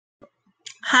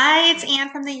Hi, it's Anne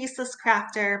from the Useless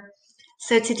Crafter.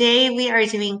 So today we are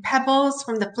doing Pebbles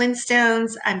from the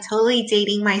Flintstones. I'm totally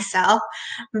dating myself,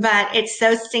 but it's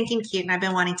so stinking cute and I've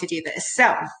been wanting to do this.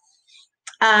 Um,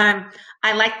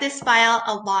 I like this file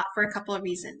a lot for a couple of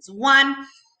reasons. One,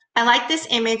 I like this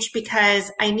image because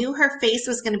I knew her face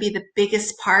was going to be the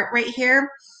biggest part right here.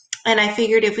 And I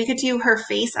figured if we could do her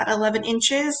face at 11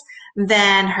 inches,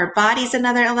 then her body's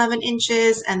another 11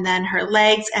 inches, and then her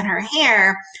legs and her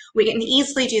hair, we can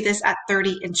easily do this at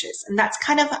 30 inches. And that's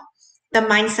kind of the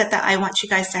mindset that I want you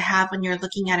guys to have when you're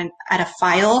looking at a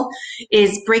file,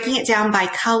 is breaking it down by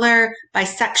color, by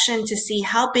section, to see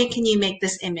how big can you make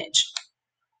this image.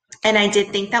 And I did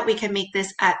think that we could make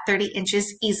this at 30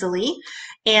 inches easily.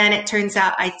 And it turns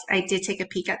out I did take a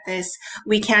peek at this.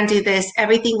 We can do this.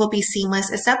 Everything will be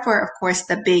seamless except for, of course,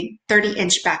 the big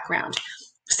 30-inch background.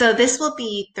 So this will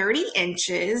be 30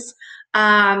 inches.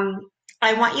 I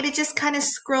want you to just kind of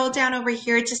scroll down over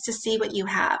here just to see what you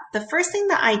have. The first thing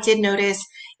that I did notice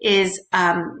is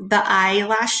the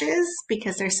eyelashes,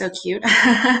 because they're so cute.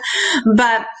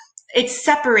 But it's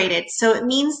separated. So it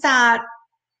means that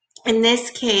in this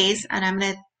case, and I'm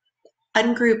going to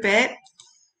ungroup it,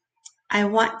 I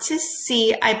want to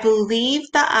see, I believe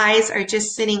the eyes are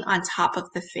just sitting on top of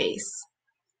the face.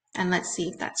 And let's see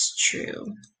if that's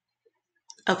true.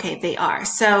 Okay, they are.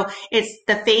 So it's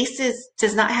the face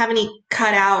does not have any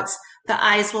cutouts. The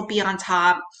eyes will be on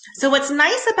top. So what's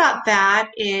nice about that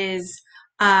is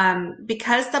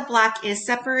because the black is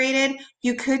separated,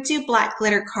 you could do black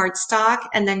glitter cardstock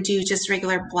and then do just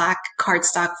regular black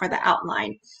cardstock for the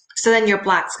outline. So then your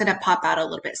black's gonna pop out a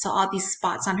little bit. So all these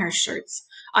spots on her shirt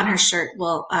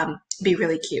will be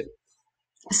really cute.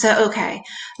 So, okay,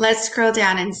 let's scroll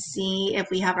down and see if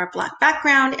we have our black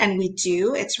background, and we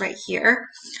do. It's right here.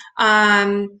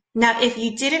 Now, if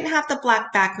you didn't have the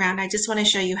black background, I just want to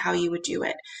show you how you would do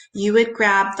it. You would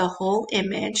grab the whole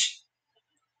image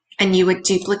and you would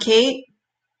duplicate.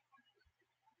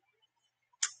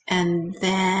 And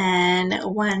then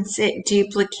once it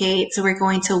duplicates, we're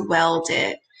going to weld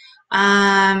it.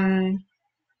 Wow,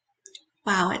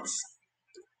 it's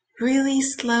really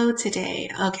slow today.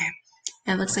 Okay.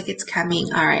 It looks like it's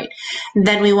coming. All right.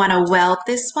 Then we want to weld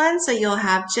this one. So you'll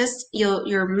have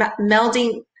you're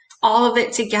melding all of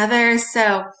it together.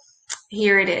 So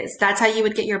here it is. That's how you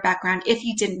would get your background if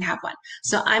you didn't have one.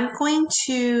 So I'm going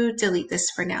to delete this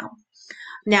for now.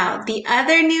 Now, the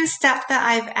other new step that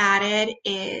I've added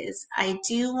is I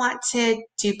do want to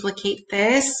duplicate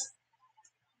this.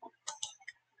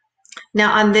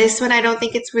 Now on this one, I don't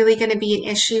think it's really going to be an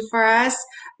issue for us,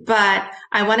 but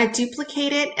I want to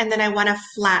duplicate it and then I want to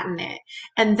flatten it.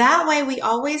 And that way we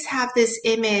always have this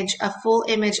image, a full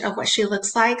image of what she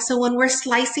looks like. So when we're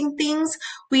slicing things,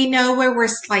 we know where we're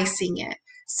slicing it.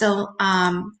 So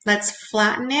let's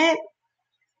flatten it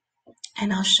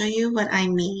and I'll show you what I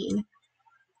mean.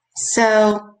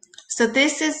 So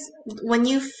this is when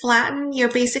you flatten,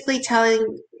 you're basically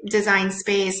telling Design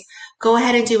Space, go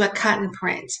ahead and do a cut and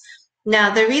print.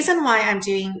 Now, the reason why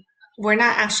we're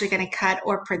not actually going to cut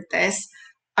or print this,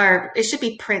 or it should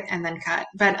be print and then cut,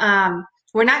 but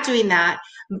we're not doing that.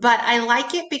 But I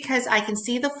like it because I can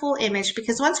see the full image,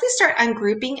 because once we start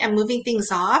ungrouping and moving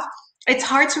things off, it's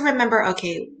hard to remember,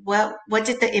 okay, what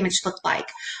did the image look like?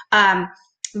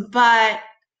 But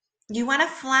you want to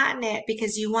flatten it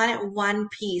because you want it one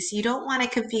piece. You don't want to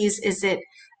confuse, is it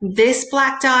this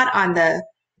black dot on the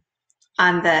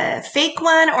fake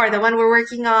one or the one we're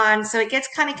working on? So it gets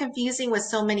kind of confusing with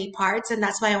so many parts, and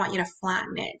that's why I want you to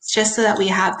flatten it, just so that we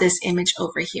have this image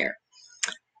over here.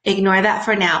 Ignore that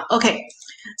for now. Okay,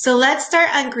 so let's start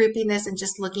ungrouping this and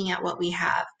just looking at what we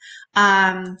have.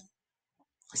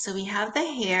 So we have the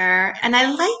hair, and I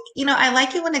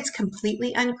like it when it's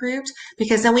completely ungrouped,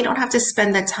 because then we don't have to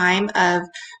spend the time of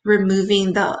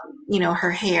removing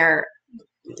her hair,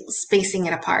 spacing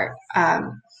it apart.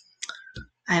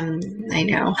 I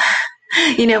know,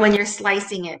 when you're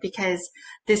slicing it, because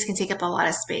this can take up a lot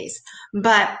of space.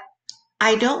 But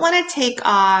I don't want to take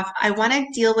off. I want to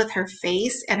deal with her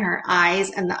face and her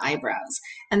eyes and the eyebrows.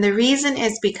 And the reason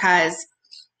is because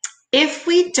if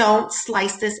we don't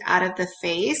slice this out of the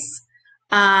face,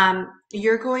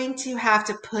 you're going to have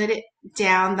to put it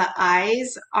down the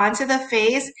eyes onto the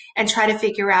face and try to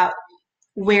figure out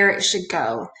where it should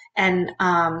go, and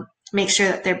make sure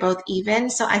that they're both even.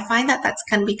 So I find that that's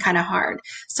going to be kind of hard.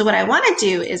 So what I want to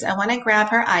do is I want to grab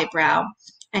her eyebrow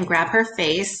and grab her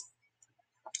face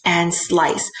and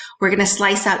slice. We're going to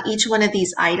slice out each one of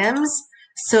these items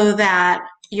so that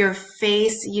your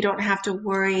face, you don't have to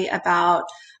worry about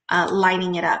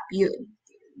lining it up.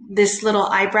 This little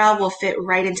eyebrow will fit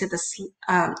right into the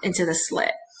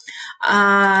slit.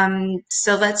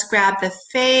 So let's grab the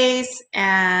face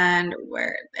and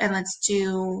let's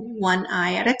do one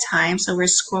eye at a time. So we're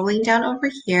scrolling down over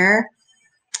here,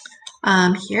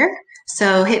 here.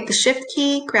 So hit the shift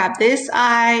key, grab this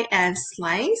eye and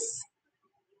slice.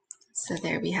 So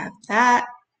there we have that.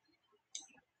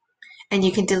 And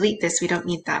you can delete this. We don't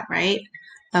need that, right?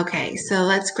 Okay, so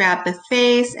let's grab the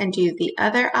face and do the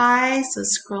other eye. So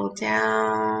scroll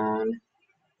down.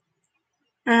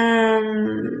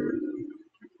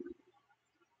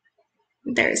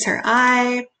 There's her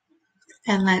eye.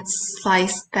 And let's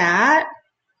slice that.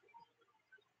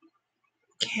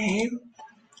 Okay.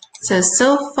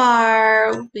 So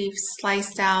far we've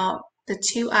sliced out the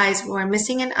two eyes. We're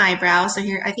missing an eyebrow. So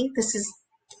here, I think this is,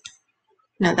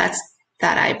 no, that's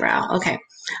that eyebrow. Okay.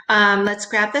 Let's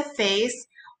grab the face.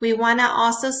 We want to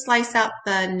also slice out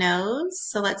the nose.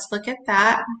 So let's look at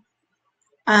that.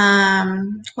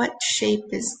 What shape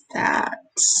is that?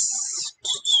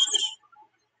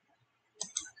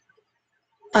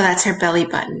 Oh, that's her belly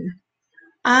button.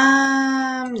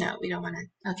 No, we don't want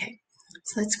to. Okay.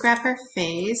 So let's grab her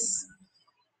face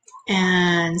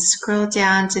and scroll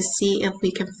down to see if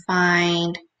we can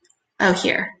find, oh,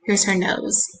 here's her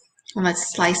nose. And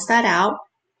let's slice that out.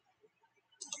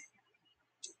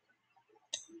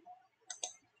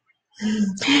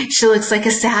 She looks like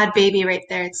a sad baby right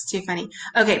there. It's too funny.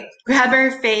 Okay, grab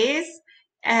her face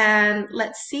and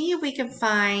let's see if we can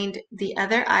find the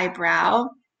other eyebrow.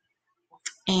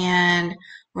 And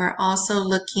we're also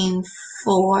looking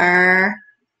for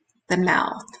the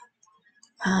mouth.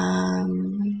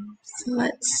 So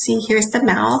let's see, here's the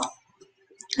mouth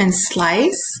and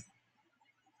slice.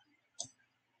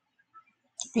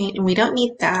 Right, and we don't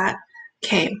need that.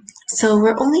 Okay, so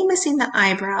we're only missing the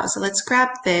eyebrow. So let's grab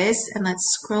this and let's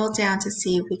scroll down to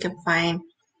see if we can find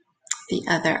the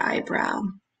other eyebrow.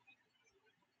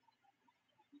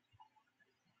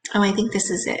 Oh, I think this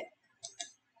is it.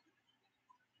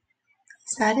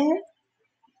 Is that it?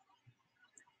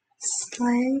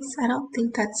 Slice, I don't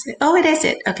think that's it. Oh, it is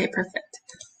it. Okay, perfect.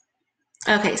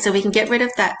 Okay, so we can get rid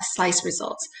of that slice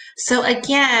results. So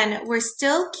again, we're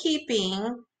still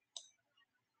keeping,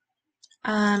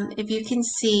 if you can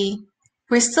see,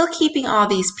 we're still keeping all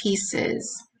these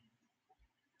pieces.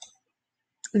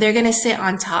 They're going to sit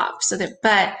on top,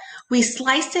 but we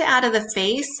sliced it out of the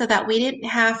face so that we didn't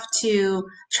have to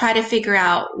try to figure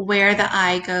out where the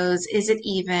eye goes. Is it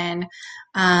even?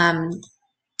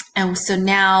 And so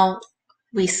now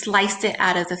we sliced it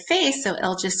out of the face, so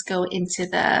it'll just go into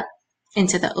the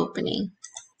opening.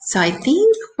 So I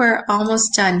think we're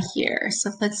almost done here.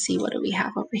 So let's see, what do we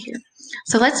have over here?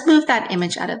 So let's move that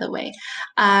image out of the way.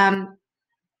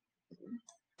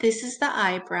 This is the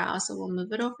eyebrow, so we'll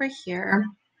move it over here.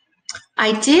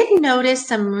 I did notice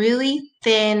some really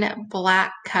thin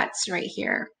black cuts right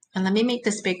here. And let me make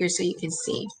this bigger so you can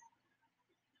see.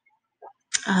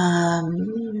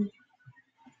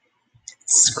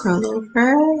 Scroll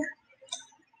over.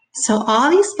 So all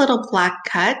these little black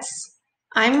cuts,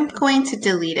 I'm going to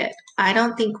delete it. I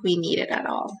don't think we need it at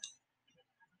all.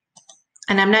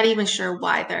 And I'm not even sure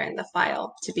why they're in the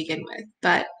file to begin with,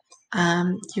 but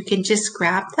you can just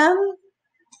grab them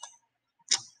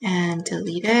and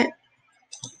delete it.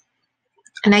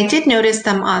 And I did notice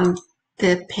them on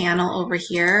the panel over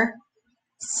here.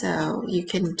 So you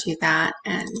can do that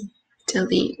and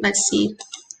delete. Let's see.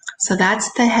 So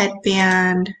that's the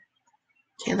headband.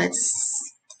 Okay,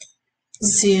 let's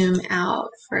zoom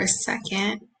out for a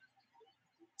second.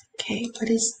 Okay, what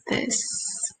is this?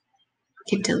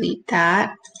 We can delete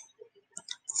that.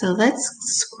 So let's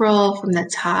scroll from the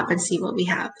top and see what we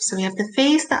have. So we have the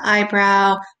face, the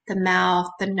eyebrow, the mouth,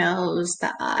 the nose,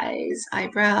 the eyes,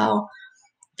 eyebrow.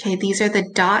 Okay, these are the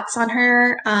dots on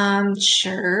her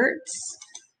shirt.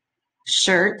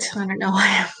 I don't know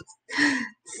why I'm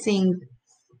seeing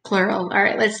plural. All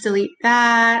right, let's delete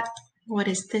that. What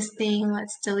is this thing?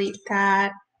 Let's delete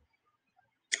that.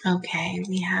 Okay,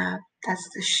 we have, that's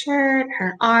the shirt,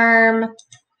 her arm,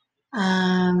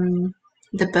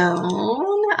 the bone.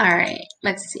 All right,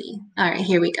 let's see. All right,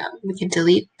 here we go. We can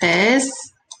delete this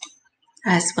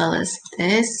as well as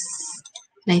this,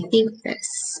 and I think this.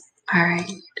 All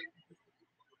right.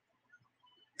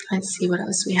 Let's see what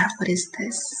else we have. What is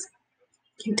this?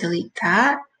 We can delete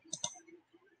that.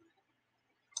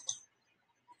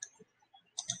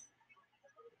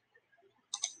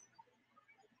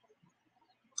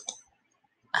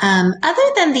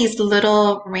 Other than these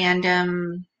little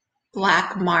random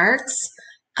black marks,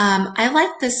 I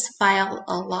like this file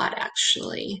a lot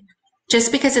actually,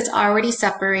 just because it's already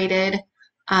separated.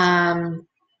 I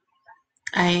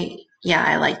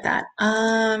like that.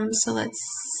 So let's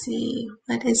see,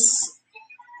 what is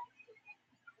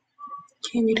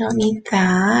Okay, we don't need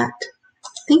that.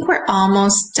 I think we're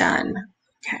almost done.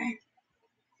 Okay.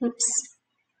 Oops.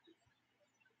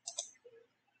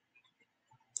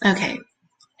 Okay.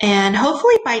 And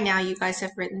hopefully by now you guys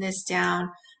have written this down.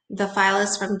 The file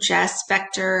is from Jess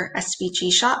Vector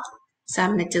SVG Shop. So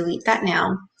I'm going to delete that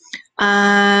now.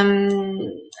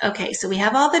 Okay, so we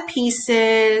have all the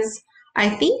pieces. I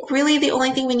think really the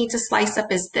only thing we need to slice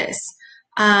up is this.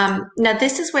 Now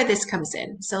this is where this comes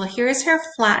in. So here's her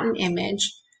flattened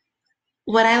image.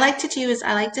 What I like to do is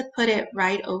I like to put it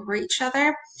right over each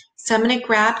other. So I'm going to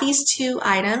grab these two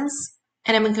items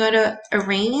and I'm going to go to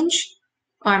arrange,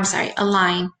 or I'm sorry,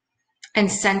 align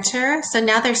and center. So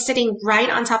now they're sitting right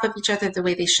on top of each other the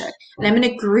way they should. And I'm going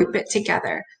to group it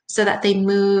together so that they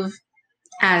move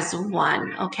as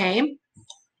one, okay?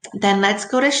 Then let's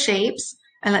go to shapes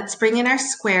and let's bring in our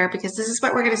square because this is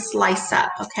what we're going to slice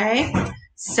up, okay?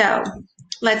 So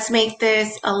let's make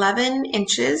this 11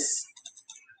 inches.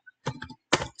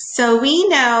 So we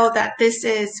know that this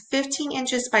is 15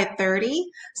 inches by 30.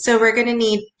 So we're going to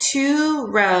need 2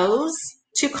 rows,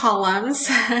 2 columns,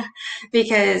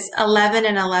 because 11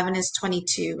 and 11 is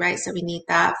 22, right? So we need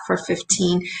that for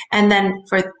 15. And then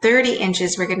for 30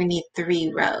 inches, we're going to need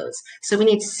 3 rows. So we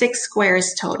need 6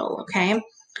 squares total, okay?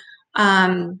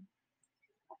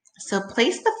 So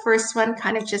place the first one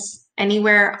kind of just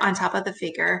anywhere on top of the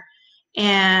figure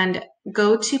and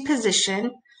go to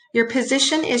position. Your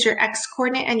position is your X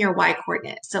coordinate and your Y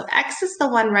coordinate. So X is the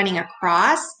one running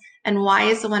across and Y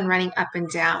is the one running up and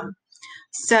down.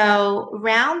 So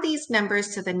round these numbers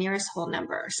to the nearest whole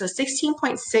number. So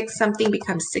 16.6 something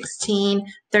becomes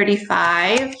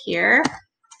 1635 here.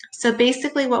 So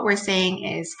basically what we're saying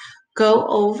is go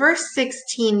over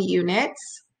 16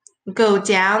 units, go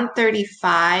down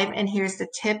 35, and here's the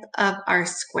tip of our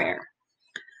square.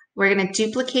 We're going to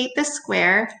duplicate the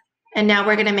square, and now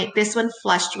we're going to make this one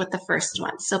flushed with the first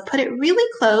one. So put it really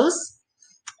close.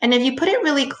 And if you put it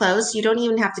really close, you don't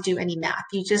even have to do any math.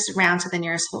 You just round to the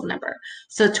nearest whole number.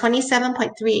 So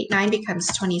 27.389 becomes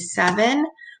 27,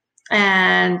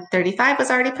 and 35 was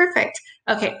already perfect.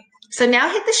 Okay, so now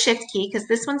hit the shift key because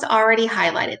this one's already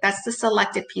highlighted. That's the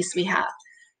selected piece we have.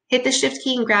 Hit the shift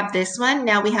key and grab this one.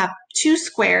 Now we have 2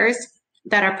 squares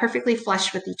that are perfectly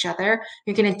flush with each other.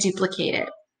 You're going to duplicate it.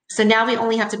 So now we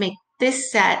only have to make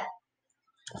this set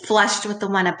flushed with the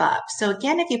one above. So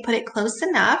again, if you put it close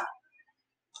enough,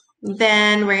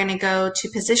 then we're going to go to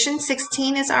position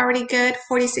 16 is already good.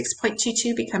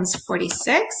 46.22 becomes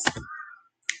 46.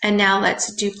 And now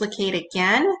let's duplicate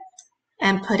again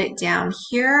and put it down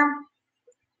here.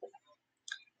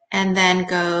 And then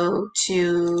go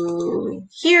to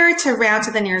here to round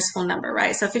to the nearest whole number,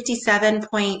 right? So 57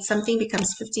 point something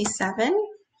becomes 57.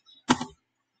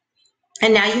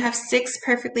 And now you have 6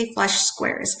 perfectly flush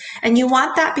squares. And you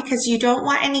want that because you don't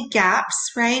want any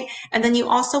gaps, right? And then you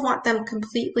also want them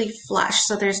completely flush.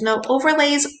 So there's no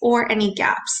overlays or any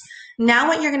gaps. Now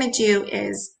what you're going to do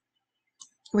is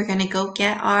we're going to go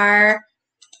get our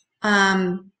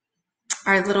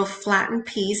little flattened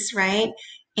piece, right?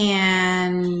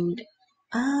 And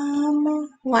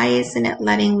why isn't it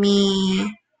letting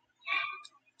me?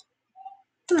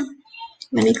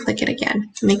 Let me click it again.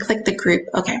 Let me click the group.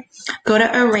 Okay. Go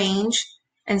to arrange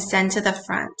and send to the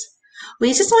front.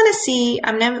 We just want to see,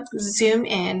 I'm going to zoom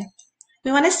in.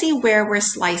 We want to see where we're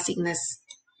slicing this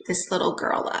little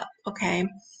girl up. Okay.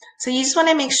 So you just want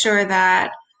to make sure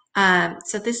that,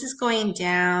 so this is going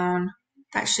down.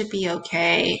 That should be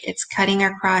okay. It's cutting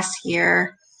across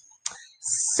here.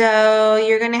 So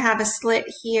you're going to have a slit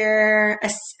here,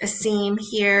 a seam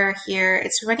here, here.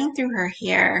 It's running through her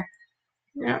hair.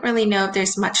 I don't really know if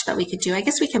there's much that we could do. I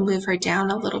guess we can move her down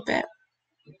a little bit.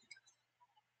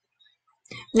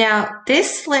 Now,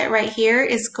 this slit right here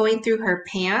is going through her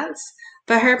pants,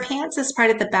 but her pants is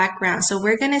part of the background. So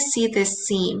we're going to see this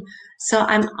seam. So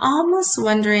I'm almost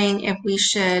wondering if we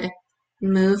should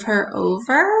move her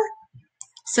over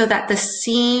so that the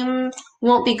seam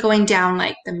won't be going down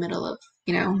like the middle of,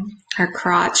 her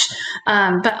crotch,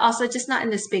 but also just not in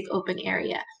this big open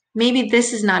area. Maybe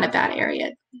this is not a bad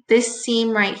area. This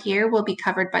seam right here will be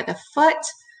covered by the foot,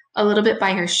 a little bit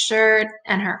by her shirt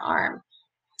and her arm.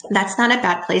 That's not a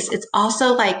bad place. It's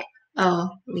also like, oh,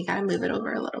 we got to move it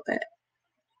over a little bit.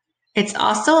 It's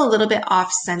also a little bit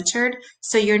off-centered.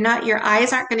 So your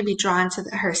eyes aren't going to be drawn to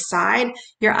her side.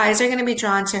 Your eyes are going to be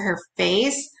drawn to her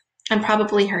face and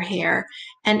probably her hair.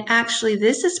 And actually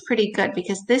this is pretty good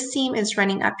because this seam is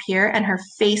running up here and her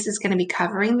face is going to be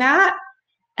covering that.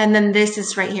 And then this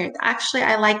is right here. Actually,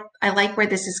 I like where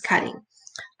this is cutting.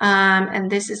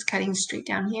 And this is cutting straight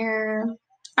down here.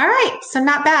 All right, so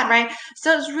not bad, right?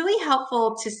 So it's really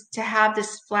helpful to have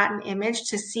this flattened image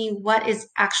to see what is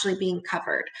actually being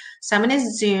covered. So I'm going to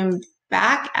zoom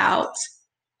back out,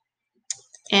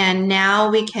 and now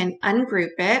we can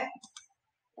ungroup it.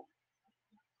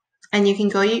 And you can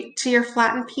go to your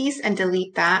flattened piece and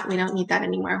delete that. We don't need that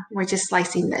anymore. We're just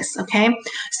slicing this, okay?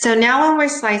 So now when we're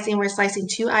slicing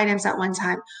two items at one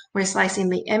time. We're slicing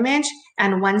the image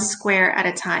and one square at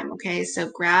a time, okay? So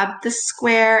grab the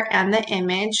square and the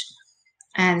image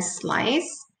and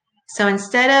slice. So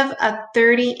instead of a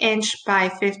 30-inch by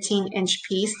 15-inch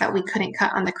piece that we couldn't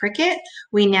cut on the Cricut,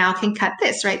 we now can cut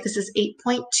this, right? This is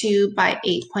 8.2 by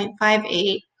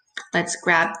 8.58. Let's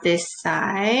grab this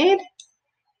side.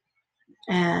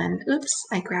 And oops,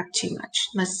 I grabbed too much.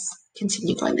 Let's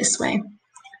continue going this way.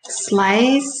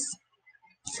 Slice.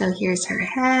 So here's her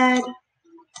head.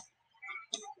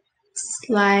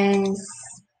 Slice.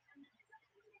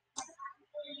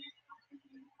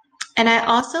 And I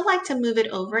also like to move it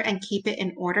over and keep it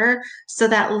in order so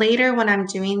that later when I'm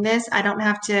doing this, I don't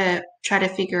have to try to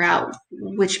figure out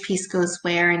which piece goes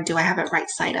where and do I have it right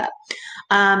side up.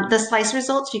 The slice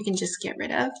results you can just get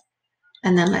rid of.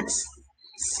 And then let's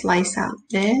slice out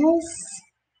this.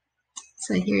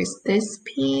 So here's this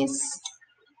piece.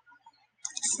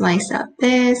 Slice out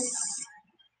this.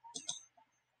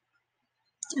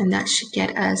 And that should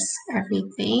get us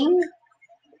everything.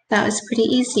 That was pretty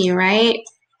easy, right?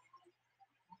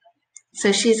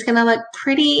 So she's gonna look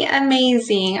pretty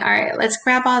amazing. All right, let's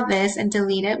grab all this and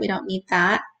delete it. We don't need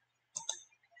that.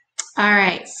 All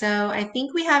right, so I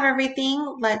think we have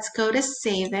everything. Let's go to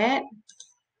save it.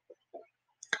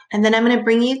 And then I'm gonna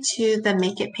bring you to the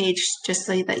Make It page just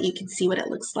so that you can see what it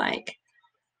looks like.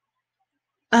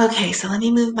 Okay, so let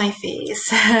me move my face.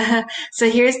 So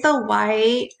here's the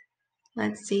white.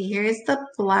 Let's see, here's the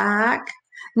black.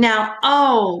 Now,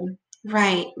 oh,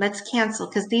 right, let's cancel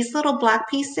because these little black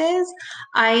pieces,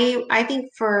 I think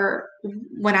for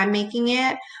when I'm making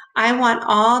it, I want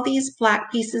all these black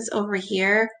pieces over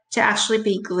here to actually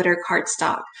be glitter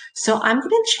cardstock. So I'm going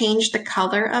to change the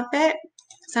color of it.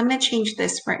 So I'm going to change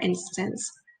this, for instance,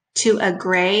 to a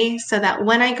gray so that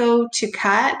when I go to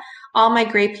cut all my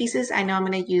gray pieces, I know I'm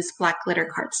going to use black glitter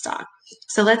cardstock.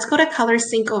 So let's go to Color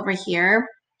Sync over here.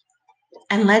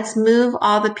 And let's move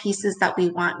all the pieces that we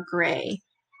want gray.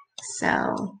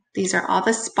 So these are all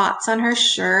the spots on her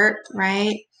shirt,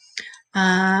 right? Do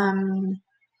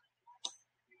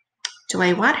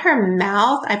I want her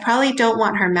mouth? I probably don't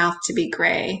want her mouth to be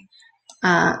gray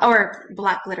or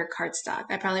black glitter cardstock.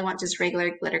 I probably want just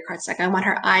regular glitter cardstock. I want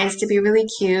her eyes to be really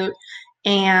cute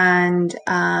and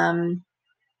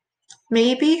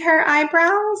maybe her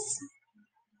eyebrows.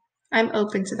 I'm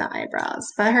open to the eyebrows,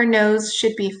 but her nose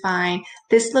should be fine.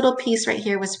 This little piece right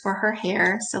here was for her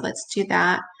hair, so let's do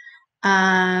that.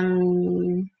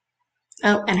 Oh,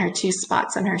 and her two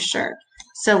spots on her shirt.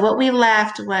 So what we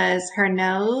left was her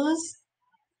nose.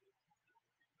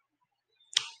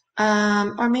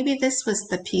 Or maybe this was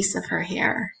the piece of her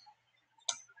hair.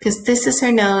 Because this is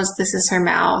her nose, this is her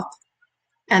mouth,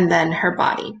 and then her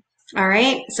body. All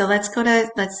right, so let's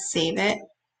save it.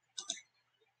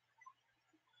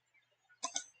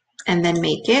 And then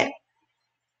make it.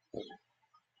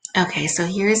 Okay, so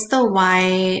here's the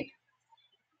white.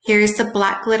 Here's the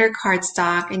black glitter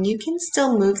cardstock, and you can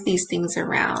still move these things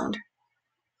around.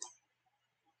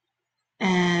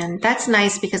 And that's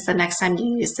nice because the next time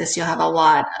you use this, you'll have a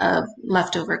lot of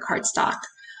leftover cardstock.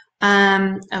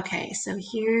 Okay, so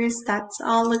that's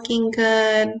all looking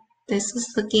good. This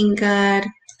is looking good.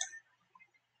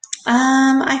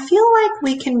 I feel like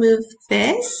we can move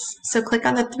this. So click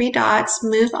on the three dots,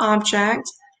 move object.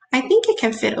 I think it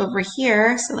can fit over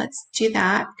here, so let's do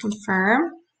that,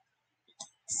 confirm.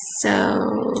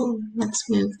 So let's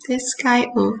move this guy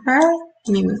over.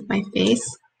 Let me move my face.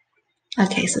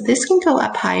 Okay, so this can go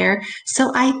up higher.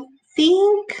 So I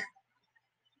think,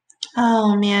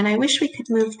 oh man, I wish we could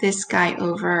move this guy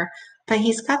over, but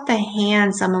he's got the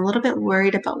hands. I'm a little bit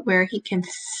worried about where he can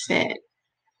fit.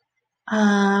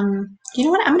 You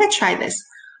know what? I'm going to try this.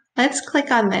 Let's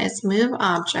click on this, move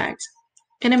object.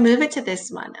 I'm going to move it to this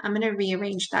one. I'm going to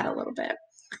rearrange that a little bit.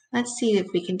 Let's see if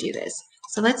we can do this.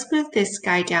 So let's move this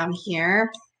guy down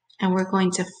here, and we're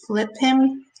going to flip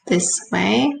him this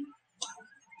way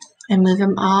and move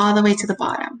him all the way to the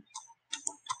bottom.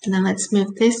 And then let's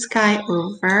move this guy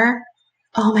over.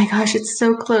 Oh my gosh, it's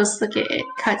so close. Look at it,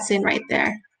 cuts in right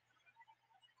there.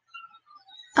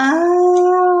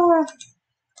 Oh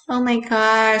my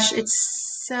gosh,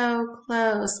 it's so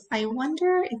close. I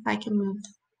wonder if I can move.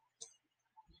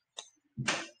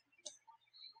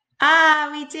 Ah,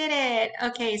 we did it.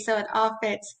 Okay, so it all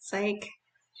fits. It's like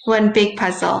One big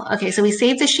puzzle. Okay, so we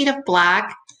saved a sheet of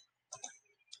black.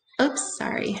 Oops,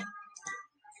 sorry.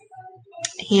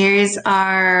 Here's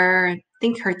our, I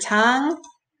think her tongue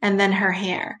and then her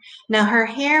hair. Now her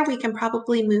hair, we can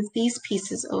probably move these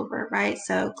pieces over, right?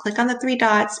 So click on the three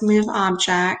dots, move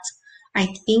object. I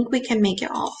think we can make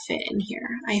it all fit in here,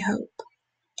 I hope.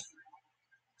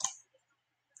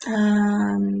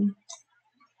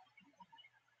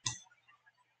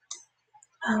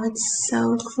 Oh, it's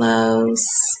so close.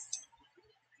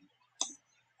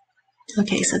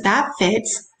 Okay, so that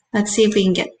fits. Let's see if we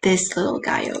can get this little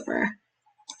guy over.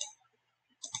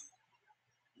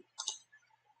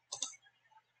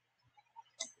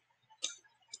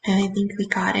 And I think we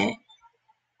got it.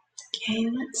 Okay,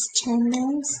 let's turn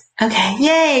this. Okay,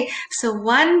 yay! So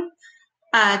one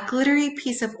glittery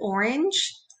piece of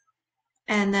orange.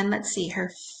 And then let's see,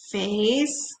 her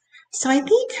face. So I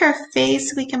think her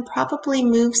face, we can probably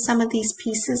move some of these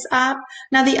pieces up.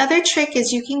 Now the other trick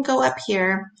is you can go up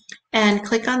here and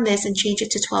click on this and change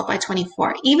it to 12 by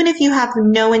 24. Even if you have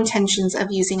no intentions of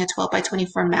using a 12 by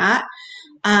 24 mat,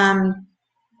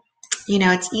 you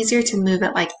know, it's easier to move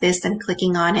it like this than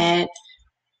clicking on it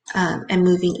and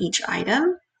moving each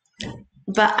item.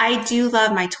 But I do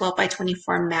love my 12 by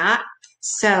 24 mat.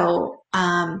 So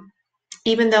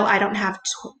even though I don't have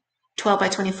 12 by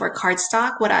 24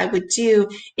 cardstock, what I would do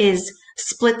is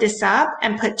split this up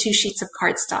and put 2 sheets of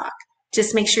cardstock.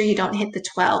 Just make sure you don't hit the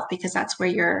 12 because that's where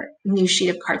your new sheet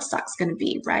of cardstock is going to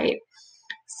be, right?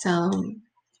 So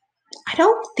I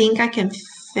don't think I can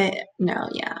fit, no,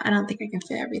 yeah, I don't think I can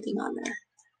fit everything on there.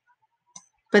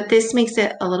 But this makes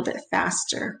it a little bit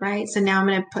faster, right? So now I'm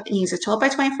going to use a 12 by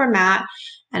 24 mat,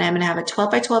 and I'm going to have a 12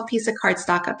 by 12 piece of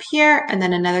cardstock up here, and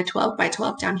then another 12 by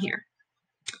 12 down here.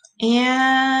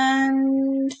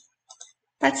 And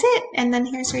that's it. And then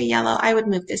here's her yellow. I would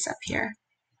move this up here.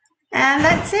 And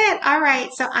that's it. All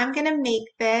right. So I'm going to make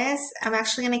this. I'm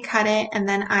actually going to cut it and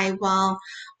then I will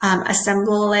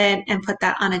assemble it and put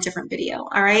that on a different video.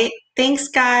 All right. Thanks,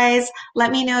 guys. Let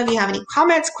me know if you have any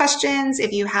comments, questions,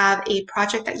 if you have a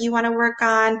project that you want to work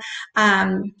on.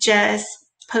 Just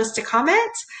post a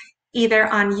comment either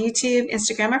on YouTube,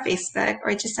 Instagram, or Facebook,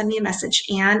 or just send me a message,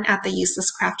 Ann at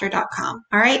theuselesscrafter.com.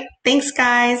 All right. Thanks,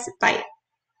 guys. Bye.